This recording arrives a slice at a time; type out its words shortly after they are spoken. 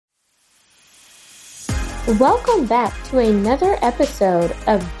Welcome back to another episode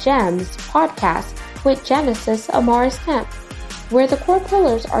of GEMS podcast with Genesis Amaris Kemp, where the core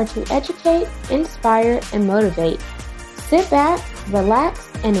pillars are to educate, inspire, and motivate. Sit back, relax,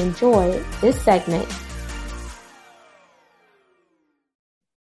 and enjoy this segment.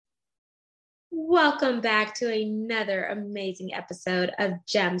 Welcome back to another amazing episode of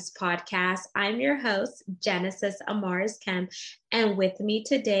GEMS podcast. I'm your host, Genesis Amaris Kemp, and with me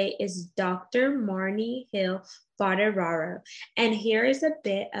today is Dr. Marnie Hill Faderaro. And here is a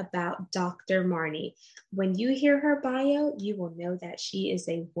bit about Dr. Marnie. When you hear her bio, you will know that she is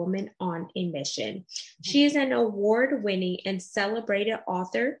a woman on a mission. She is an award-winning and celebrated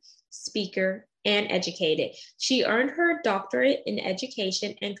author, speaker, and educated. She earned her doctorate in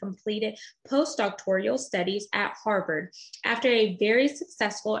education and completed postdoctoral studies at Harvard after a very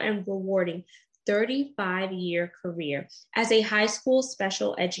successful and rewarding 35-year career as a high school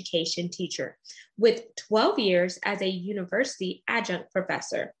special education teacher, with 12 years as a university adjunct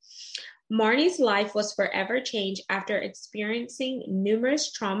professor. Marnie's life was forever changed after experiencing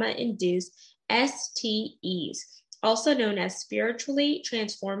numerous trauma-induced STEs, also known as spiritually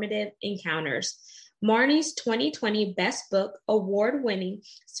transformative encounters. Marnie's 2020 best book, award-winning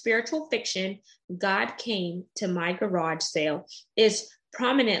spiritual fiction, God Came to My Garage Sale, is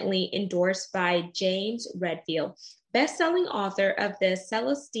prominently endorsed by James Redfield, best-selling author of the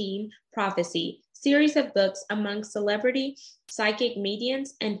Celestine Prophecy series of books among celebrity psychic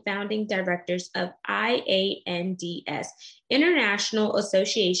mediums and founding directors of IANDS, International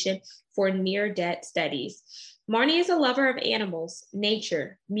Association for Near-Death Studies. Marnie is a lover of animals,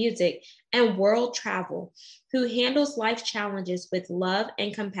 nature, music, and world travel, who handles life challenges with love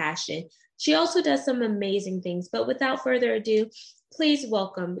and compassion. She also does some amazing things, but without further ado, please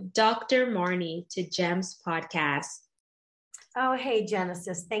welcome Dr. Marnie to GEMS podcast. Oh, hey,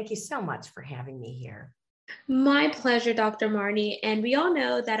 Genesis. Thank you so much for having me here. My pleasure, Dr. Marnie. And we all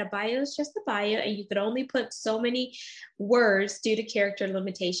know that a bio is just a bio, and you could only put so many words due to character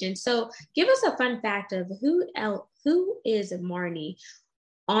limitations. So give us a fun fact of who is Marnie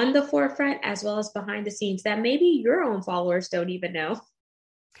on the forefront as well as behind the scenes that maybe your own followers don't even know.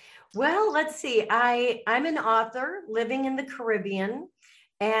 Well, let's see. I'm an author living in the Caribbean,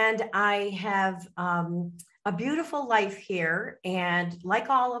 and I have a beautiful life here. And like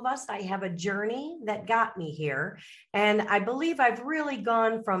all of us, I have a journey that got me here. And I believe I've really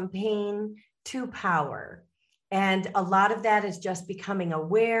gone from pain to power. And a lot of that is just becoming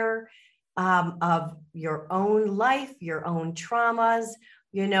aware of your own life, your own traumas,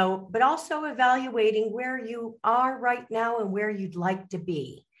 but also evaluating where you are right now and where you'd like to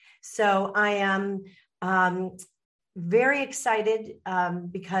be. So I am very excited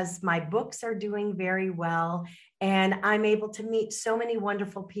because my books are doing very well, and I'm able to meet so many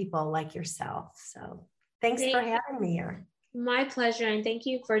wonderful people like yourself. So thanks for having me here. My pleasure. And thank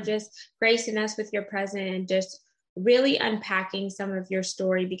you for just gracing us with your presence and just really unpacking some of your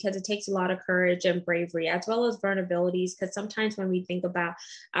story, because it takes a lot of courage and bravery as well as vulnerabilities. Because sometimes when we think about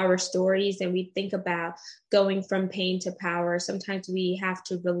our stories and we think about going from pain to power, sometimes we have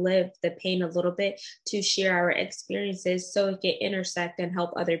to relive the pain a little bit to share our experiences so it can intersect and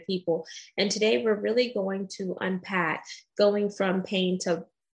help other people. And today we're really going to unpack going from pain to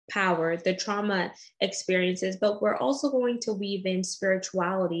power, the trauma experiences, but we're also going to weave in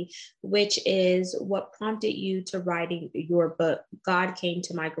spirituality, which is what prompted you to writing your book, God Came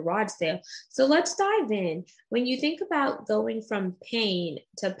to My Garage Sale. So let's dive in. When you think about going from pain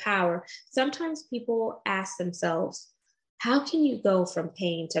to power, sometimes people ask themselves, how can you go from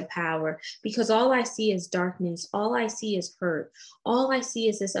pain to power? Because all I see is darkness. All I see is hurt. All I see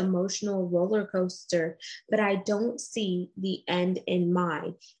is this emotional roller coaster, but I don't see the end in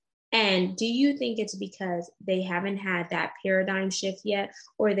mind. And do you think it's because they haven't had that paradigm shift yet,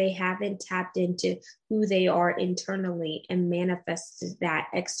 or they haven't tapped into who they are internally and manifested that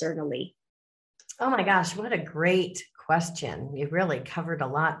externally? Oh my gosh, what a great question. You really covered a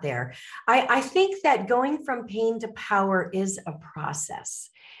lot there. I think that going from pain to power is a process.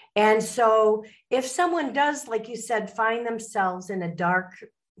 And so if someone does, like you said, find themselves in a dark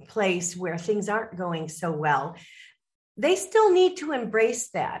place where things aren't going so well, they still need to embrace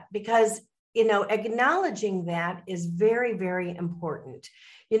that, because, acknowledging that is very, very important.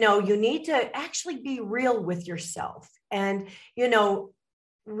 You need to actually be real with yourself and,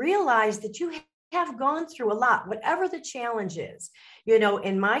 realize that you have gone through a lot, whatever the challenge is.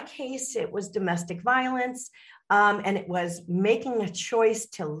 In my case, it was domestic violence. And it was making a choice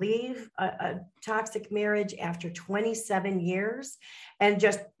to leave a toxic marriage after 27 years and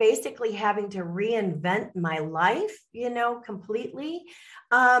just basically having to reinvent my life, completely.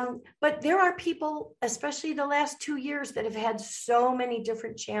 But there are people, especially the last 2 years, that have had so many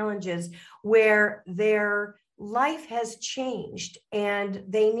different challenges where their life has changed and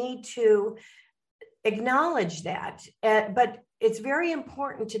they need to acknowledge that. But it's very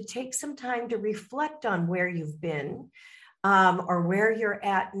important to take some time to reflect on where you've been or where you're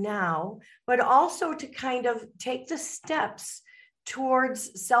at now, but also to kind of take the steps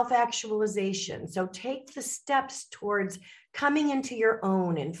towards self-actualization. So take the steps towards coming into your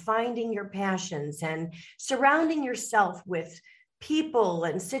own and finding your passions and surrounding yourself with people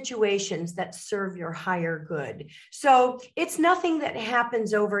and situations that serve your higher good. So it's nothing that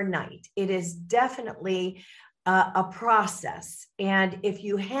happens overnight. It is definitely a process. And if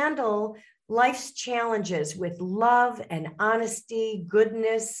you handle life's challenges with love and honesty,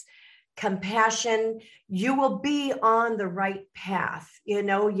 goodness, compassion, you will be on the right path. You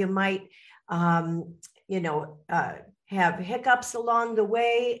might, have hiccups along the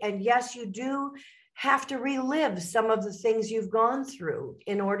way. And yes, you do have to relive some of the things you've gone through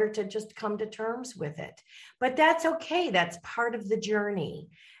in order to just come to terms with it. But that's okay. That's part of the journey.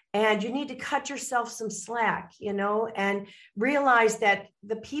 And you need to cut yourself some slack, and realize that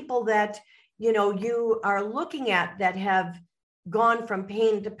the people that, you are looking at that have gone from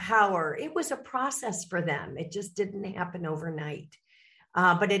pain to power, it was a process for them. It just didn't happen overnight.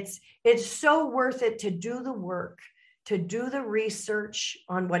 But it's so worth it to do the work, to do the research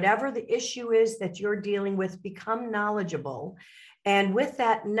on whatever the issue is that you're dealing with, become knowledgeable. And with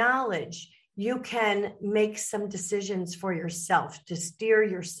that knowledge, you can make some decisions for yourself to steer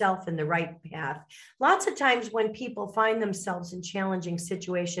yourself in the right path. Lots of times when people find themselves in challenging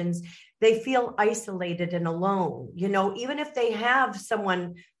situations, they feel isolated and alone. Even if they have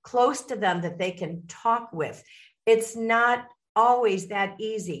someone close to them that they can talk with, it's not always that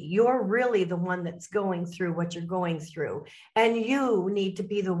easy. You're really the one that's going through what you're going through. And you need to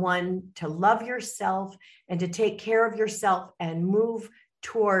be the one to love yourself and to take care of yourself and move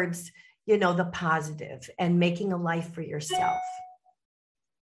towards, the positive and making a life for yourself.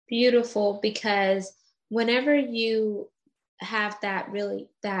 Beautiful, because whenever you have that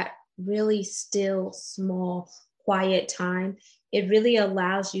really still, small, quiet time, it really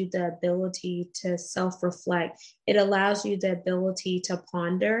allows you the ability to self-reflect. It allows you the ability to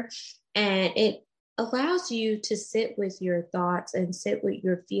ponder, and it allows you to sit with your thoughts and sit with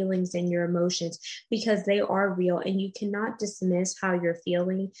your feelings and your emotions, because they are real and you cannot dismiss how you're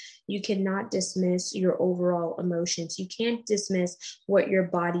feeling. You cannot dismiss your overall emotions. You can't dismiss what your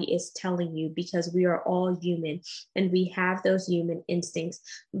body is telling you, because we are all human and we have those human instincts.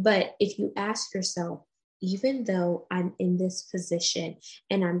 But if you ask yourself, even though I'm in this position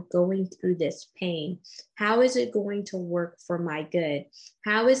and I'm going through this pain, how is it going to work for my good?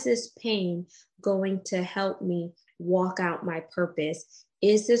 How is this pain going to help me walk out my purpose?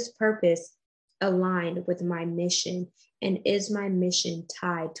 Is this purpose aligned with my mission? And is my mission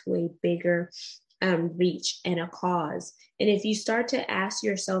tied to a bigger reach and a cause? And if you start to ask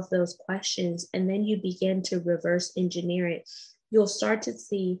yourself those questions and then you begin to reverse engineer it, you'll start to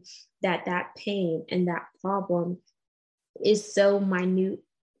see that pain and that problem is so minute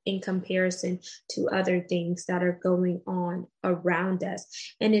in comparison to other things that are going on around us.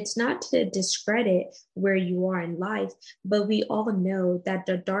 And it's not to discredit where you are in life, but we all know that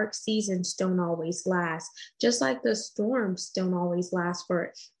the dark seasons don't always last, just like the storms don't always last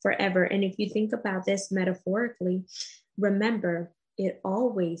forever. And if you think about this metaphorically, remember, it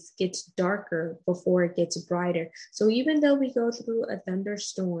always gets darker before it gets brighter. So even though we go through a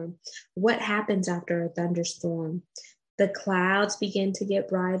thunderstorm, what happens after a thunderstorm? The clouds begin to get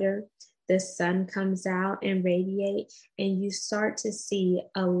brighter, the sun comes out and radiate, and you start to see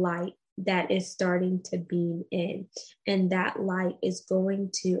a light that is starting to beam in. And that light is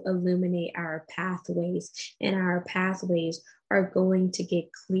going to illuminate our pathways, and our pathways are going to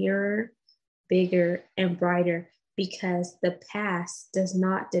get clearer, bigger, and brighter, because the past does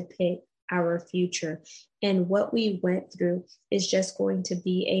not depict our future. And what we went through is just going to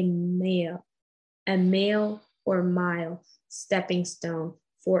be a mile or mile stepping stone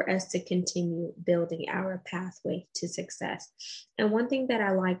for us to continue building our pathway to success. And one thing that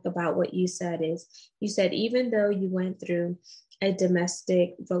I like about what you said is, you said, even though you went through a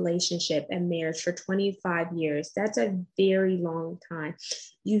domestic relationship and marriage for 25 years. That's a very long time.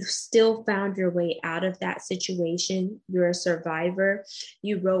 You still found your way out of that situation. You're a survivor.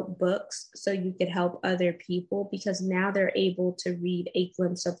 You wrote books so you could help other people because now they're able to read a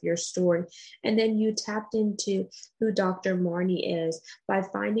glimpse of your story. And then you tapped into who Dr. Marnie is by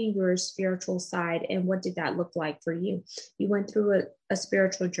finding your spiritual side. And what did that look like for you? You went through a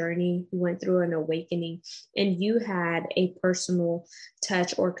spiritual journey, you went through an awakening, and you had a personal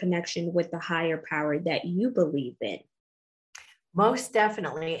touch or connection with the higher power that you believe in. Most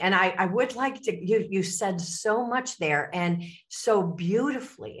definitely. And I would like to, you said so much there and so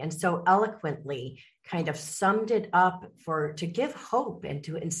beautifully and so eloquently kind of summed it up to give hope and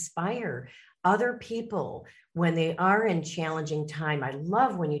to inspire other people when they are in challenging time. I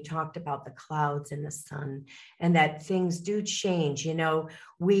love when you talked about the clouds and the sun and that things do change. You know,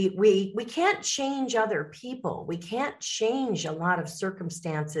 we can't change other people. We can't change a lot of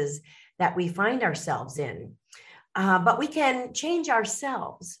circumstances that we find ourselves in. But we can change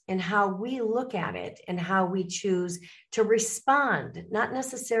ourselves in how we look at it and how we choose to respond, not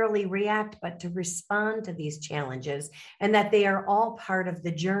necessarily react, but to respond to these challenges, and that they are all part of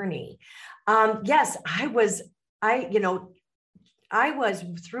the journey. Yes, I was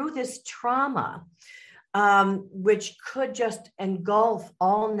through this trauma, which could just engulf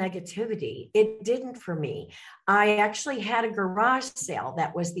all negativity. It didn't for me. I actually had a garage sale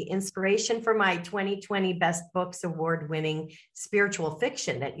that was the inspiration for my 2020 Best Books award-winning spiritual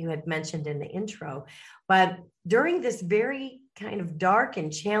fiction that you had mentioned in the intro. But during this very kind of dark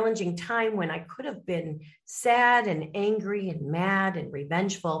and challenging time when I could have been sad and angry and mad and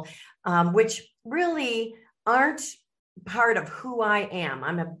revengeful, which really aren't part of who I am.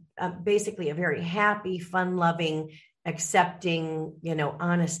 I'm basically a very happy, fun-loving, accepting,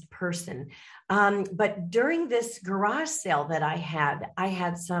 honest person. But during this garage sale that I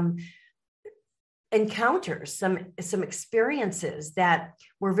had some encounters, some experiences that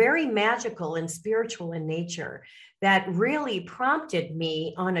were very magical and spiritual in nature that really prompted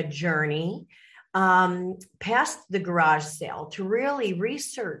me on a journey past the garage sale to really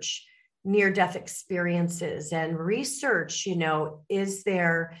research near-death experiences and research, is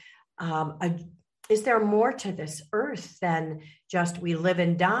there more to this earth than just we live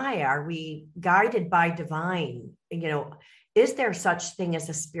and die? Are we guided by divine? Is there such thing as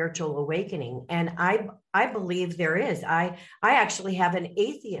a spiritual awakening? And I believe there is. I actually have an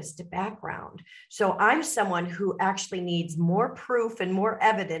atheist background. So I'm someone who actually needs more proof and more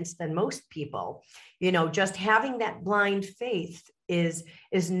evidence than most people. Just having that blind faith is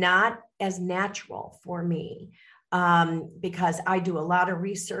not as natural for me, because I do a lot of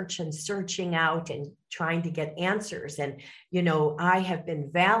research and searching out and trying to get answers. And, I have been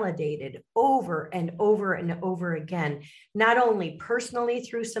validated over and over and over again, not only personally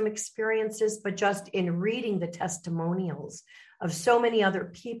through some experiences, but just in reading the testimonials of so many other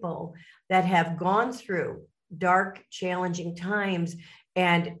people that have gone through dark, challenging times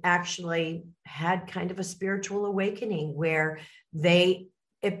and actually had kind of a spiritual awakening where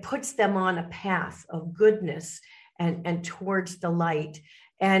it puts them on a path of goodness and towards the light.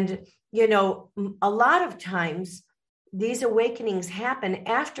 And, a lot of times these awakenings happen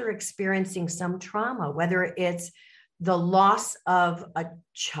after experiencing some trauma, whether it's the loss of a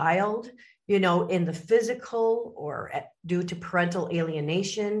child, in the physical or due to parental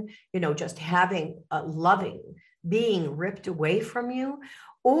alienation, just having a loving being ripped away from you,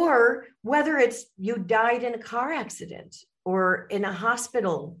 or whether it's you died in a car accident or in a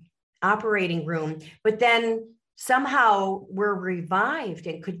hospital operating room, but then somehow were revived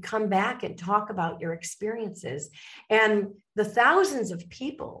and could come back and talk about your experiences. And the thousands of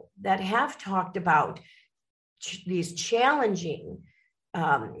people that have talked about these challenging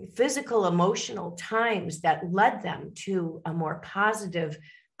physical, emotional times that led them to a more positive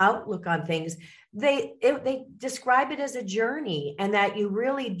outlook on things, they describe it as a journey, and that you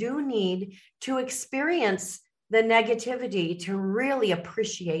really do need to experience the negativity to really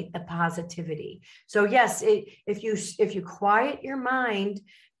appreciate the positivity. So yes, if you quiet your mind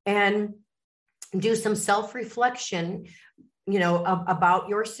and do some self-reflection, about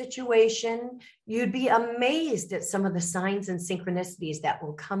your situation, you'd be amazed at some of the signs and synchronicities that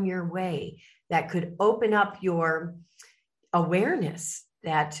will come your way that could open up your awareness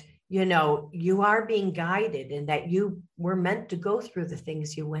that, you are being guided and that you were meant to go through the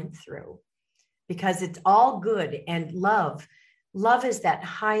things you went through, because it's all good. And love is that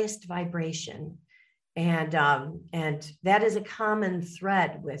highest vibration. And that is a common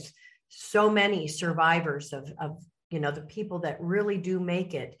thread with so many survivors of the people that really do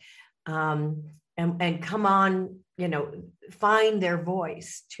make it, and come on find their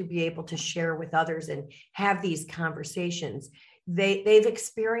voice to be able to share with others and have these conversations. They've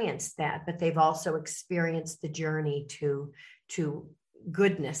experienced that, but they've also experienced the journey to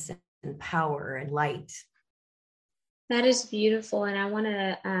goodness and power and light. That is beautiful. And I want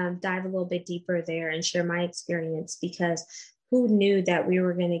to dive a little bit deeper there and share my experience, because who knew that we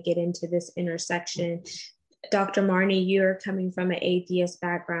were going to get into this intersection? Dr. Marnie, you're coming from an atheist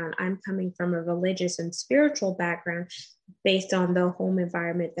background. I'm coming from a religious and spiritual background based on the home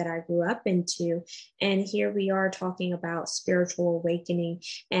environment that I grew up into. And here we are talking about spiritual awakening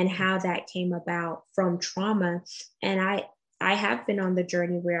and how that came about from trauma. And I have been on the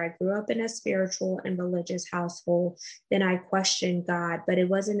journey where I grew up in a spiritual and religious household. Then I questioned God, but it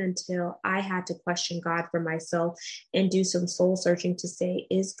wasn't until I had to question God for myself and do some soul searching to say,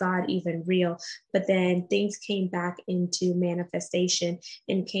 is God even real? But then things came back into manifestation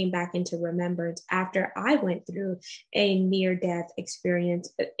and came back into remembrance after I went through a near-death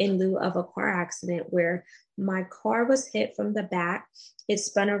experience in lieu of a car accident where my car was hit from the back. It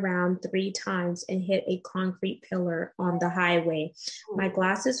spun around 3 times and hit a concrete pillar on the highway. My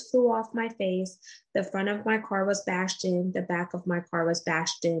glasses flew off my face. The front of my car was bashed in. The back of my car was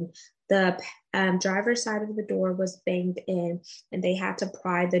bashed in. The driver's side of the door was banged in, and they had to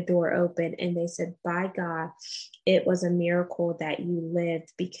pry the door open. And they said, by God, it was a miracle that you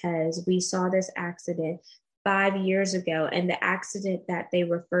lived, because we saw this accident 5 years ago. And the accident that they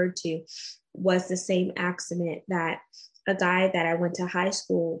referred to was the same accident that a guy that I went to high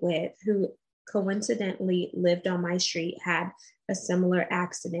school with, who coincidentally lived on my street, had a similar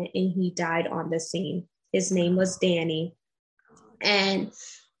accident, and he died on the scene. His name was Danny. And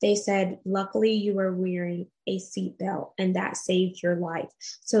they said, luckily you were wearing a seatbelt and that saved your life.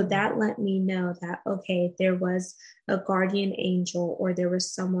 So that let me know that, okay, there was a guardian angel, or there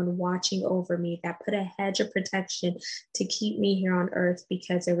was someone watching over me that put a hedge of protection to keep me here on earth,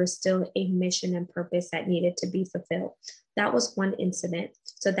 because there was still a mission and purpose that needed to be fulfilled. That was one incident.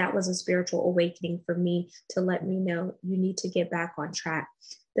 So that was a spiritual awakening for me to let me know you need to get back on track.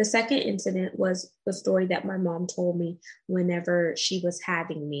 The second incident was the story that my mom told me whenever she was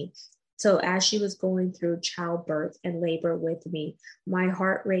having me. So as she was going through childbirth and labor with me, my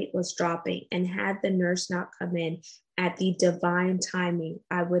heart rate was dropping. And had the nurse not come in at the divine timing,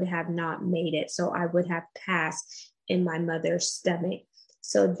 I would have not made it. So I would have passed in my mother's stomach.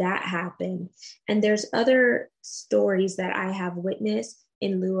 So that happened. And there's other stories that I have witnessed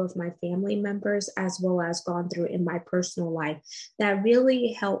in lieu of my family members, as well as gone through in my personal life, that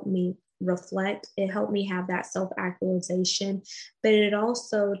really helped me reflect. It helped me have that self-actualization, but it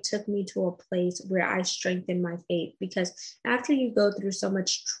also took me to a place where I strengthened my faith, because after you go through so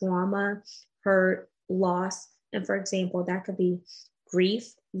much trauma, hurt, loss, and for example, that could be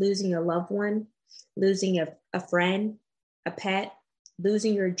grief, losing a loved one, losing a friend, a pet,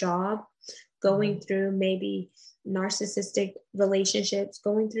 losing your job, going through maybe narcissistic relationships,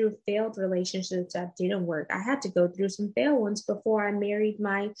 going through failed relationships that didn't work. I had to go through some failed ones before I married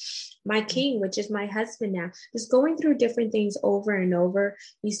my king, which is my husband now. Just going through different things over and over,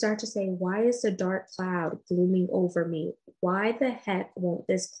 you start to say, why is the dark cloud glooming over me? Why the heck won't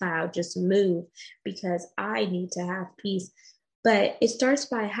this cloud just move? Because I need to have peace. But it starts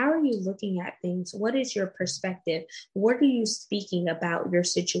by, how are you looking at things? What is your perspective? What are you speaking about your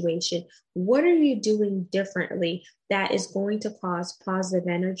situation? What are you doing differently that is going to cause positive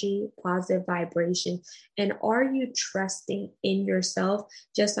energy, positive vibration? And are you trusting in yourself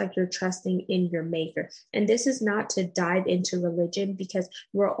just like you're trusting in your maker? And this is not to dive into religion, because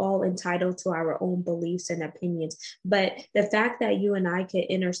we're all entitled to our own beliefs and opinions. But the fact that you and I could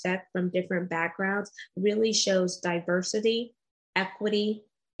intersect from different backgrounds really shows diversity, equity,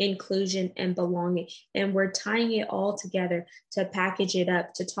 inclusion, and belonging. And we're tying it all together to package it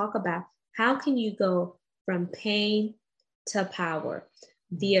up to talk about, how can you go from pain to power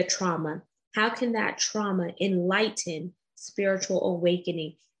via trauma? How can that trauma enlighten spiritual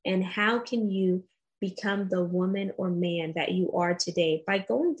awakening? And how can you become the woman or man that you are today by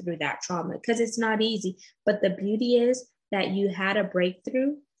going through that trauma? Because it's not easy, but the beauty is that you had a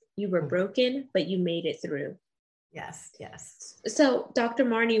breakthrough, you were broken, but you made it through. Yes, yes. So, Dr.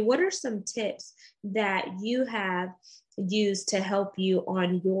 Marnie, what are some tips that you have used to help you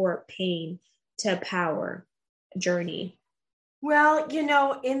on your pain to power journey? Well,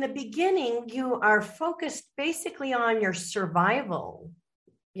 in the beginning, you are focused basically on your survival,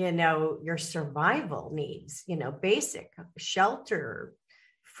 your survival needs, basic shelter,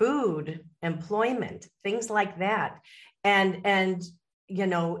 food, employment, things like that. And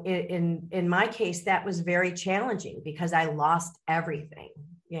in my case, that was very challenging because I lost everything,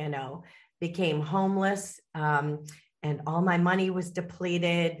 became homeless, and all my money was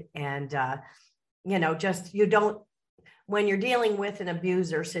depleted. And, just when you're dealing with an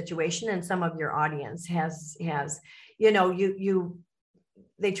abuser situation, and some of your audience has,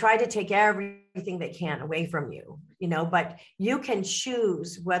 they try to take everything they can away from you, but you can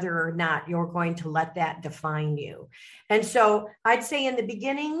choose whether or not you're going to let that define you. And so I'd say in the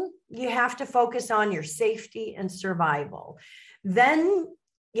beginning, you have to focus on your safety and survival. Then,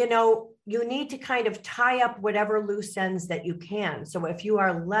 you need to kind of tie up whatever loose ends that you can. So if you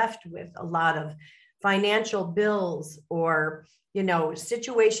are left with a lot of financial bills or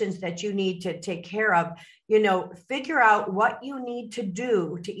situations that you need to take care of, figure out what you need to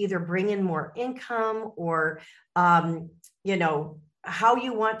do to either bring in more income or, how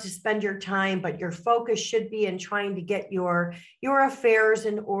you want to spend your time, but your focus should be in trying to get your affairs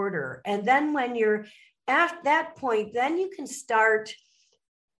in order. And then when you're at that point, then you can start,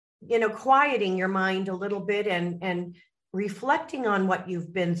 quieting your mind a little bit and reflecting on what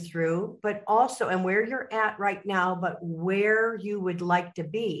you've been through, but also, and where you're at right now, but where you would like to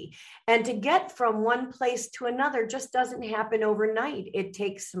be. And to get from one place to another just doesn't happen overnight. It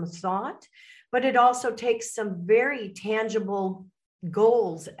takes some thought, but it also takes some very tangible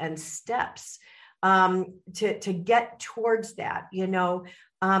goals and steps to get towards that.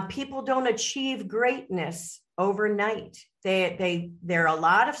 People don't achieve greatness overnight. There are a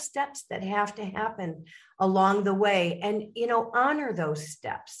lot of steps that have to happen along the way, and honor those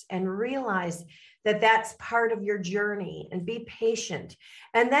steps and realize that that's part of your journey, and be patient.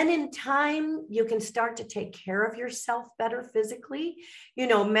 And then in time, you can start to take care of yourself better physically.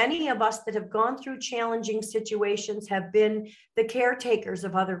 Many of us that have gone through challenging situations have been the caretakers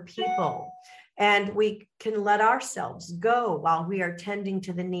of other people. And we can let ourselves go while we are tending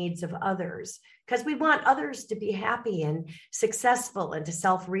to the needs of others, because we want others to be happy and successful and to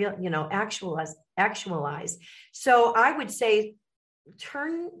actualize. So I would say,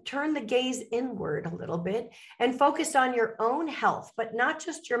 turn the gaze inward a little bit and focus on your own health, but not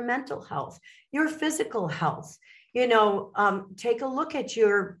just your mental health, your physical health. Take a look at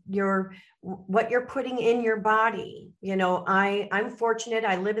what you're putting in your body. I'm fortunate.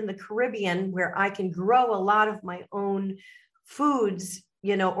 I live in the Caribbean, where I can grow a lot of my own foods,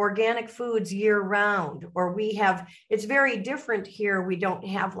 organic foods year round, or it's very different here. We don't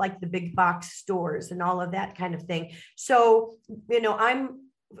have like the big box stores and all of that kind of thing. So,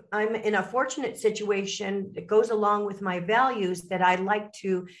 I'm in a fortunate situation that goes along with my values, that I like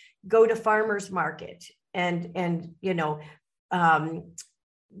to go to farmers market and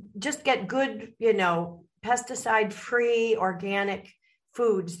just get good, pesticide free organic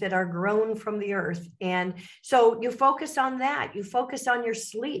foods that are grown from the earth. And so you focus on that. You focus on your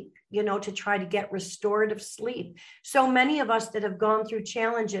sleep, to try to get restorative sleep. So many of us that have gone through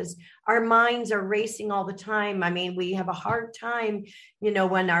challenges, our minds are racing all the time. I mean, we have a hard time,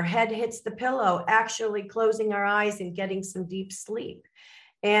 when our head hits the pillow, actually closing our eyes and getting some deep sleep.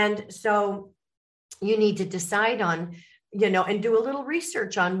 And so you need to decide on, and do a little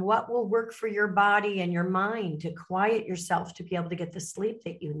research on what will work for your body and your mind to quiet yourself to be able to get the sleep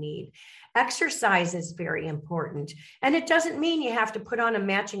that you need. Exercise is very important. And it doesn't mean you have to put on a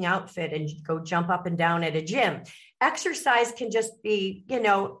matching outfit and go jump up and down at a gym. Exercise can just be,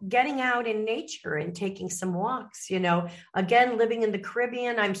 getting out in nature and taking some walks. Again, living in the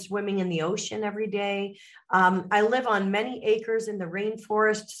Caribbean, I'm swimming in the ocean every day. I live on many acres in the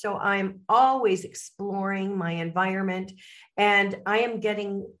rainforest, so I'm always exploring my environment, and I am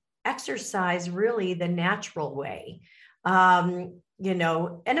getting exercise really the natural way. And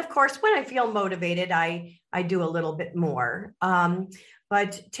of course, when I feel motivated, I do a little bit more.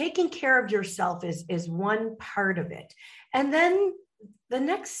 But taking care of yourself is one part of it. And then the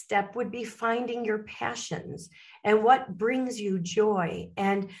next step would be finding your passions and what brings you joy.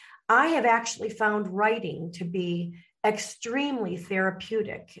 And I have actually found writing to be extremely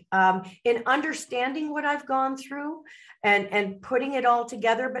therapeutic in understanding what I've gone through and putting it all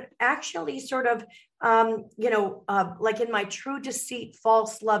together, but actually sort of, like in my True Deceit,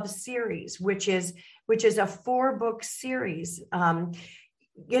 False Love series, which is a 4-book series.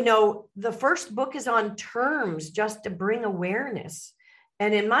 The first book is on terms, just to bring awareness.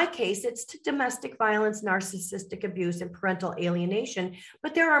 And in my case, it's to domestic violence, narcissistic abuse, and parental alienation.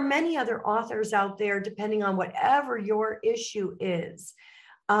 But there are many other authors out there, depending on whatever your issue is,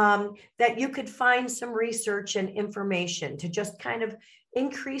 that you could find some research and information to just kind of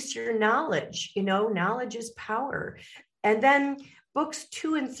increase your knowledge. Knowledge is power. And then books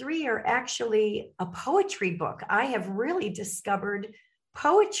 2 and 3 are actually a poetry book. I have really discovered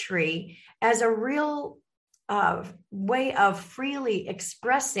poetry as a real way of freely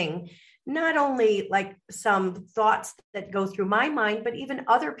expressing not only like some thoughts that go through my mind, but even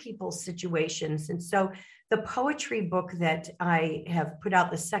other people's situations. And so the poetry book that I have put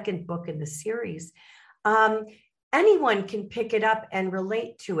out, the second book in the series, anyone can pick it up and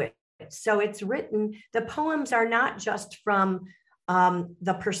relate to it. So it's written, the poems are not just from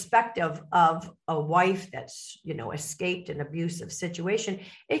the perspective of a wife that's, escaped an abusive situation.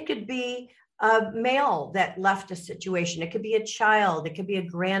 It could be a male that left a situation. It could be a child. It could be a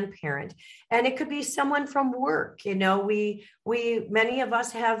grandparent, and it could be someone from work. We many of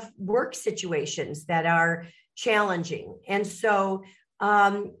us have work situations that are challenging, and so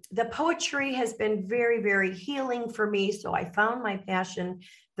the poetry has been very, very healing for me. So I found my passion.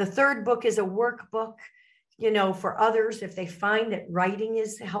 The third book is a workbook, for others, if they find that writing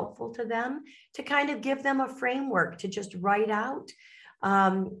is helpful to them, to kind of give them a framework to just write out,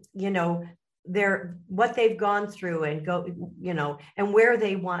 what they've gone through and go, and where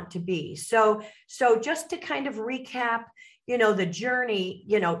they want to be. So just to kind of recap, the journey,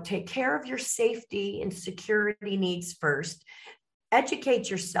 take care of your safety and security needs first. Educate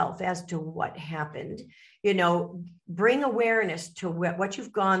yourself as to what happened, bring awareness to what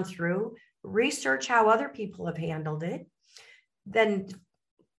you've gone through, research how other people have handled it, then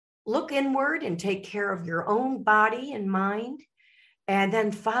look inward and take care of your own body and mind, and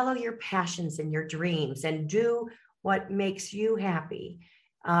then follow your passions and your dreams and do what makes you happy.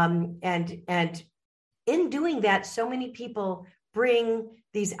 And in doing that, so many people bring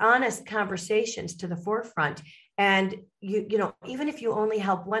these honest conversations to the forefront. And even if you only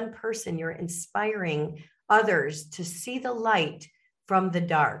help one person, you're inspiring others to see the light from the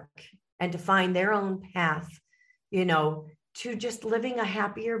dark and to find their own path, to just living a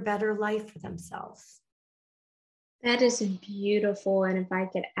happier, better life for themselves. That is beautiful. And if I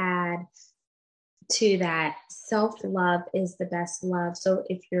could add to that, self-love is the best love. So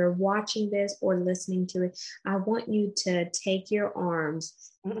if you're watching this or listening to it, I want you to take your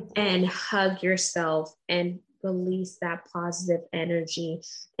arms and hug yourself and release that positive energy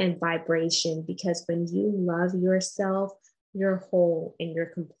and vibration, because when you love yourself, you're whole and you're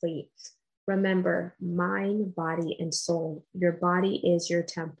complete. Remember, mind, body, and soul. Your body is your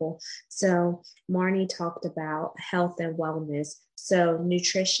temple. So Marnie talked about health and wellness. So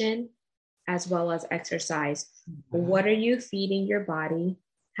nutrition as well as exercise. Mm-hmm. What are you feeding your body?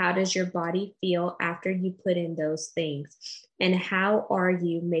 How does your body feel after you put in those things? And how are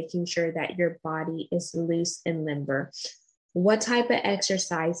you making sure that your body is loose and limber? What type of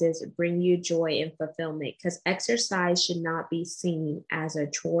exercises bring you joy and fulfillment? Because exercise should not be seen as a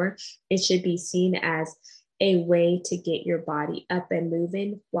chore. It should be seen as a way to get your body up and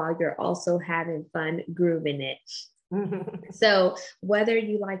moving while you're also having fun grooving it. So whether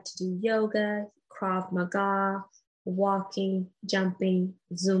you like to do yoga, Krav Maga, walking, jumping,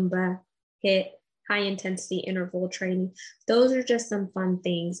 Zumba, HIIT, high intensity interval training, those are just some fun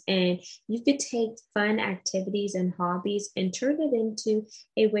things. And you could take fun activities and hobbies and turn it into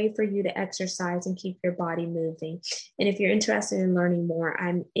a way for you to exercise and keep your body moving. And if you're interested in learning more,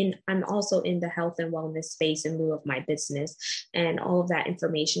 I'm also in the health and wellness space in lieu of my business, and all of that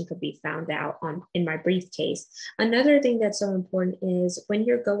information could be found out in my briefcase. Another thing that's so important is when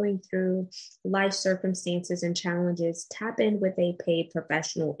you're going through life circumstances and challenges, tap in with a paid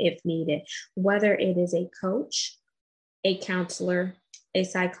professional if needed, whether it is a coach, a counselor, a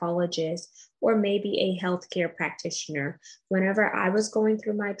psychologist, or maybe a healthcare practitioner. Whenever I was going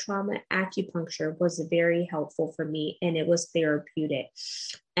through my trauma, acupuncture was very helpful for me, and it was therapeutic.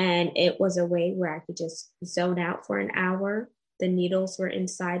 And it was a way where I could just zone out for an hour. The needles were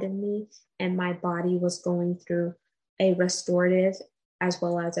inside of me, and my body was going through a restorative as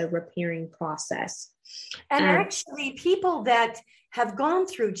well as a repairing process. And actually, people that have gone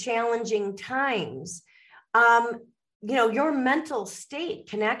through challenging times, your mental state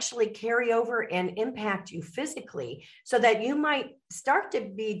can actually carry over and impact you physically, so that you might start to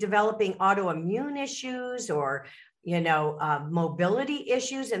be developing autoimmune issues or, mobility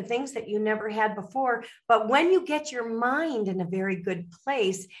issues and things that you never had before. But when you get your mind in a very good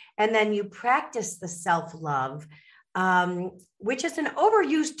place, and then you practice the self-love, which is an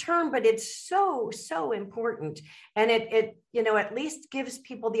overused term, but it's so, so important. And it at least gives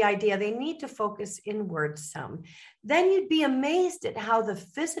people the idea they need to focus inward some. Then you'd be amazed at how the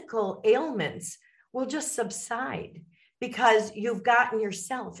physical ailments will just subside, because you've gotten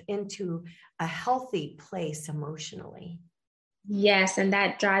yourself into a healthy place emotionally. Yes, and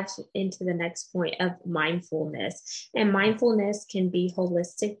that drives into the next point of mindfulness. And mindfulness can be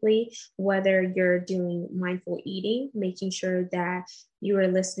holistically, whether you're doing mindful eating, making sure that you are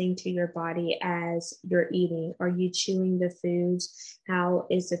listening to your body as you're eating. Are you chewing the foods? How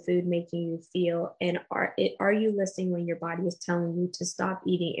is the food making you feel? And are you listening when your body is telling you to stop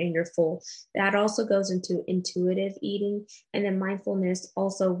eating and you're full? That also goes into intuitive eating, and then mindfulness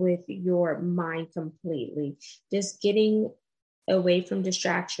also with your mind completely. Just getting away from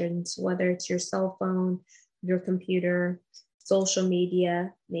distractions, whether it's your cell phone, your computer, social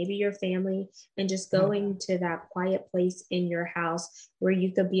media, maybe your family, and just going to that quiet place in your house where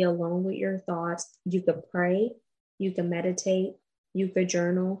you could be alone with your thoughts. You could pray, you could meditate, you could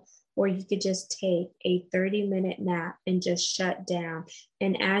journal, or you could just take a 30-minute nap and just shut down.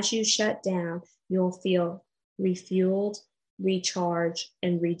 And as you shut down, you'll feel refueled, recharge,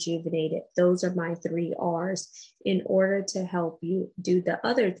 and rejuvenated. Those are my 3 R's. In order to help you do the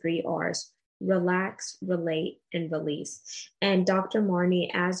other 3 R's, relax, relate, and release. And Dr.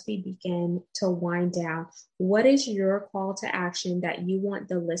 Marnie, as we begin to wind down, what is your call to action that you want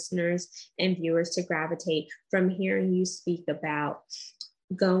the listeners and viewers to gravitate from hearing you speak about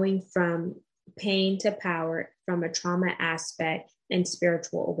going from pain to power, from a trauma aspect and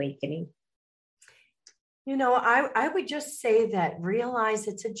spiritual awakening? I would just say that realize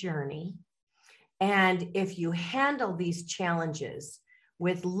it's a journey. And if you handle these challenges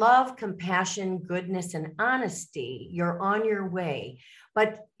with love, compassion, goodness, and honesty, you're on your way.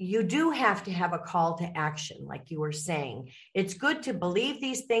 But you do have to have a call to action, like you were saying. It's good to believe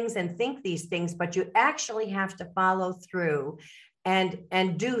these things and think these things, but you actually have to follow through and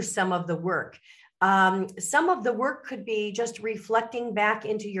do some of the work. Some of the work could be just reflecting back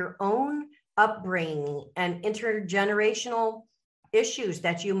into your own upbringing and intergenerational issues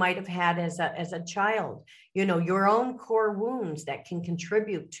that you might have had as a child, your own core wounds that can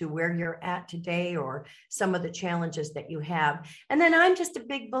contribute to where you're at today or some of the challenges that you have. And then I'm just a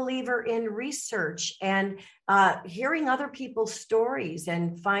big believer in research and hearing other people's stories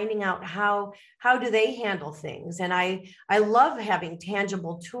and finding out how do they handle things. And I love having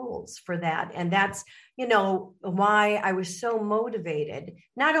tangible tools for that. And that's why I was so motivated,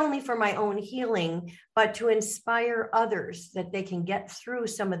 not only for my own healing, but to inspire others that they can get through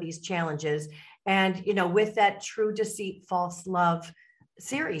some of these challenges. And, with that True Deceit, False Love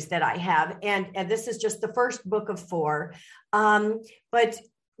series that I have, and this is just the first book of 4. But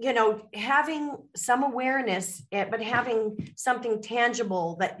having some awareness, but having something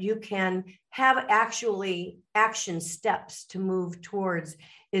tangible that you can have actually action steps to move towards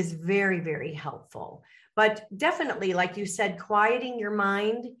is very, very helpful. But definitely, like you said, quieting your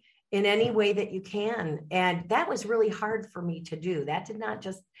mind in any way that you can. And that was really hard for me to do. That did not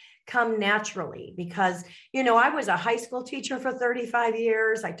just come naturally because, I was a high school teacher for 35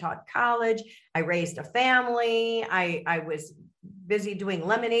 years. I taught college. I raised a family. I was busy doing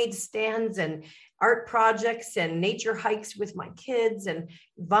lemonade stands and art projects and nature hikes with my kids and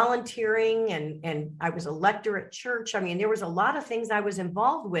volunteering. And I was a lector at church. I mean, there was a lot of things I was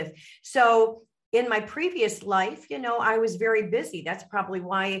involved with. So in my previous life, I was very busy. That's probably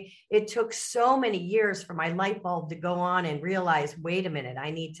why it took so many years for my light bulb to go on and realize, wait a minute,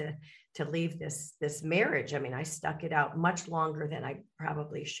 I need to leave this marriage. I mean, I stuck it out much longer than I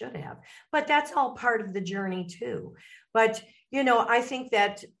probably should have, but that's all part of the journey too. But, I think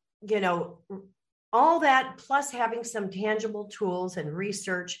that, all that plus having some tangible tools and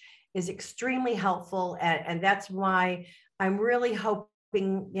research is extremely helpful. And that's why I'm really hoping,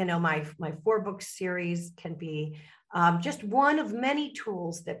 my 4-book series can be just one of many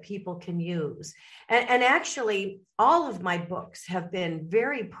tools that people can use. And actually, all of my books have been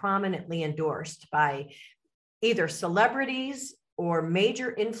very prominently endorsed by either celebrities or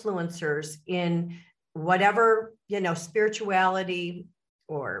major influencers in whatever, spirituality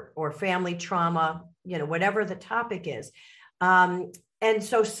or family trauma, whatever the topic is. And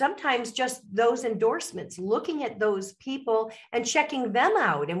so sometimes just those endorsements, looking at those people and checking them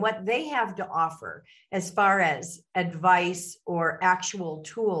out and what they have to offer as far as advice or actual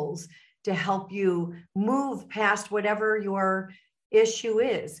tools to help you move past whatever your issue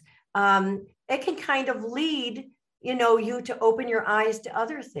is. It can kind of lead, you to open your eyes to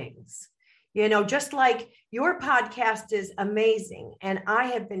other things. Just like your podcast is amazing. And I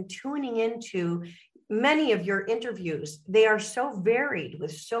have been tuning into many of your interviews. They are so varied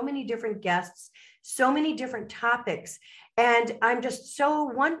with so many different guests, so many different topics. And I'm just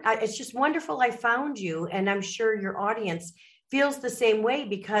it's just wonderful I found you. And I'm sure your audience feels the same way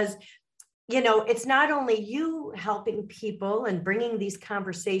because, it's not only you helping people and bringing these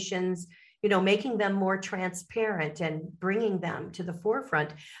conversations, making them more transparent and bringing them to the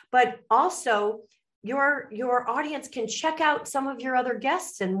forefront. But also, your audience can check out some of your other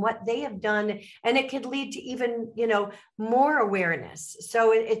guests and what they have done, and it could lead to even more awareness.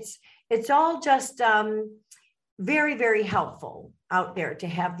 So it's all just very, very helpful out there to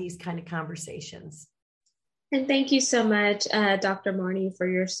have these kind of conversations. And thank you so much, Dr. Marnie, for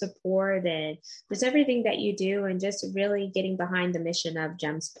your support and just everything that you do, and just really getting behind the mission of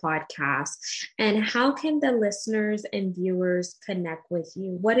GEMS Podcast. And how can the listeners and viewers connect with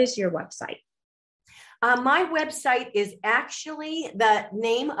you? What is your website? My website is actually the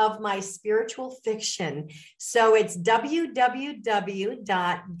name of my spiritual fiction. So it's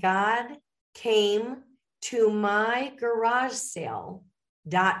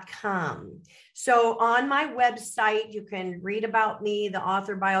www.godcametoMyGarageSale.com. So on my website, you can read about me, the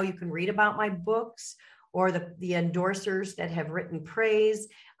author bio, you can read about my books or the endorsers that have written praise.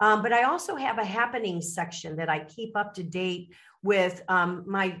 But I also have a happenings section that I keep up to date with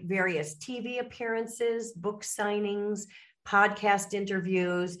my various TV appearances, book signings, podcast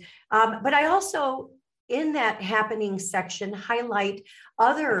interviews. But I also, in that happening section, highlight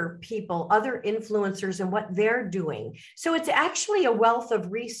other people, other influencers and what they're doing. So it's actually a wealth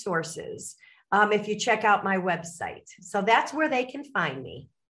of resources if you check out my website. So that's where they can find me.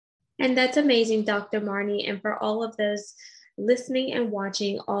 And that's amazing, Dr. Marnie. And for all of those listening and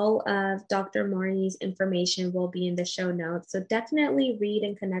watching, all of Dr. Marnie's information will be in the show notes. So definitely read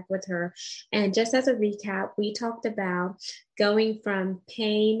and connect with her. And just as a recap, we talked about going from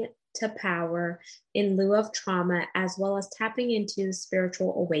pain to power in lieu of trauma, as well as tapping into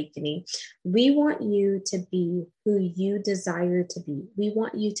spiritual awakening. We want you to be who you desire to be. We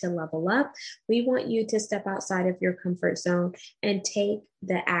want you to level up. We want you to step outside of your comfort zone and take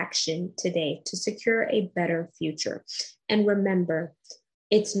the action today to secure a better future. And remember,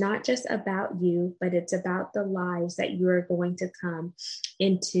 it's not just about you, but it's about the lives that you are going to come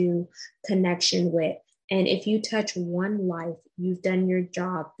into connection with. And if you touch one life, you've done your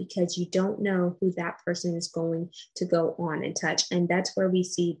job, because you don't know who that person is going to go on and touch. And that's where we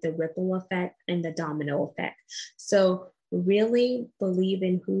see the ripple effect and the domino effect. So really believe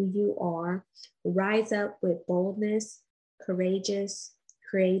in who you are, rise up with boldness, courageous,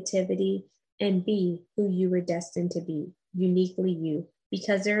 creativity, and be who you were destined to be, uniquely you,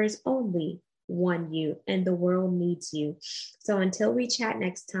 because there is only one you and the world needs you. So until we chat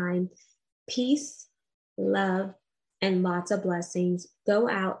next time, peace, love, and lots of blessings. Go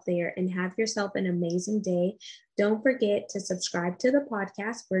out there and have yourself an amazing day. Don't forget to subscribe to the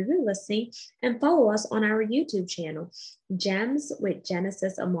podcast where you're listening, and follow us on our YouTube channel, Gems with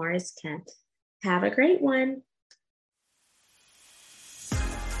Genesis Amaris Kemp. Have a great one.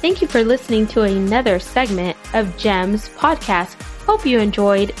 Thank you for listening to another segment of Gems Podcast. Hope you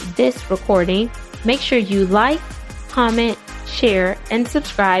enjoyed this recording. Make sure you like, comment, share, and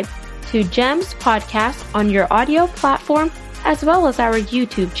subscribe to Gems Podcast on your audio platform, as well as our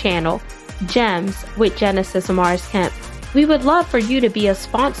YouTube channel, Gems with Genesis Amaris Kemp. We would love for you to be a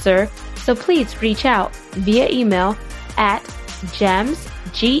sponsor, so please reach out via email at gems,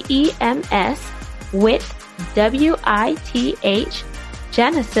 GEMS, with WITH,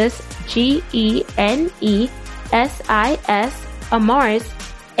 Genesis, GENESIS, Amaris,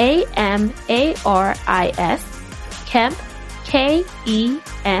 AMARIS, Kemp,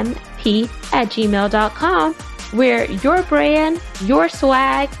 KEMP@gmail.com, where your brand, your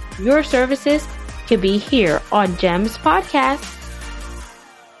swag, your services can be here on Gems Podcast.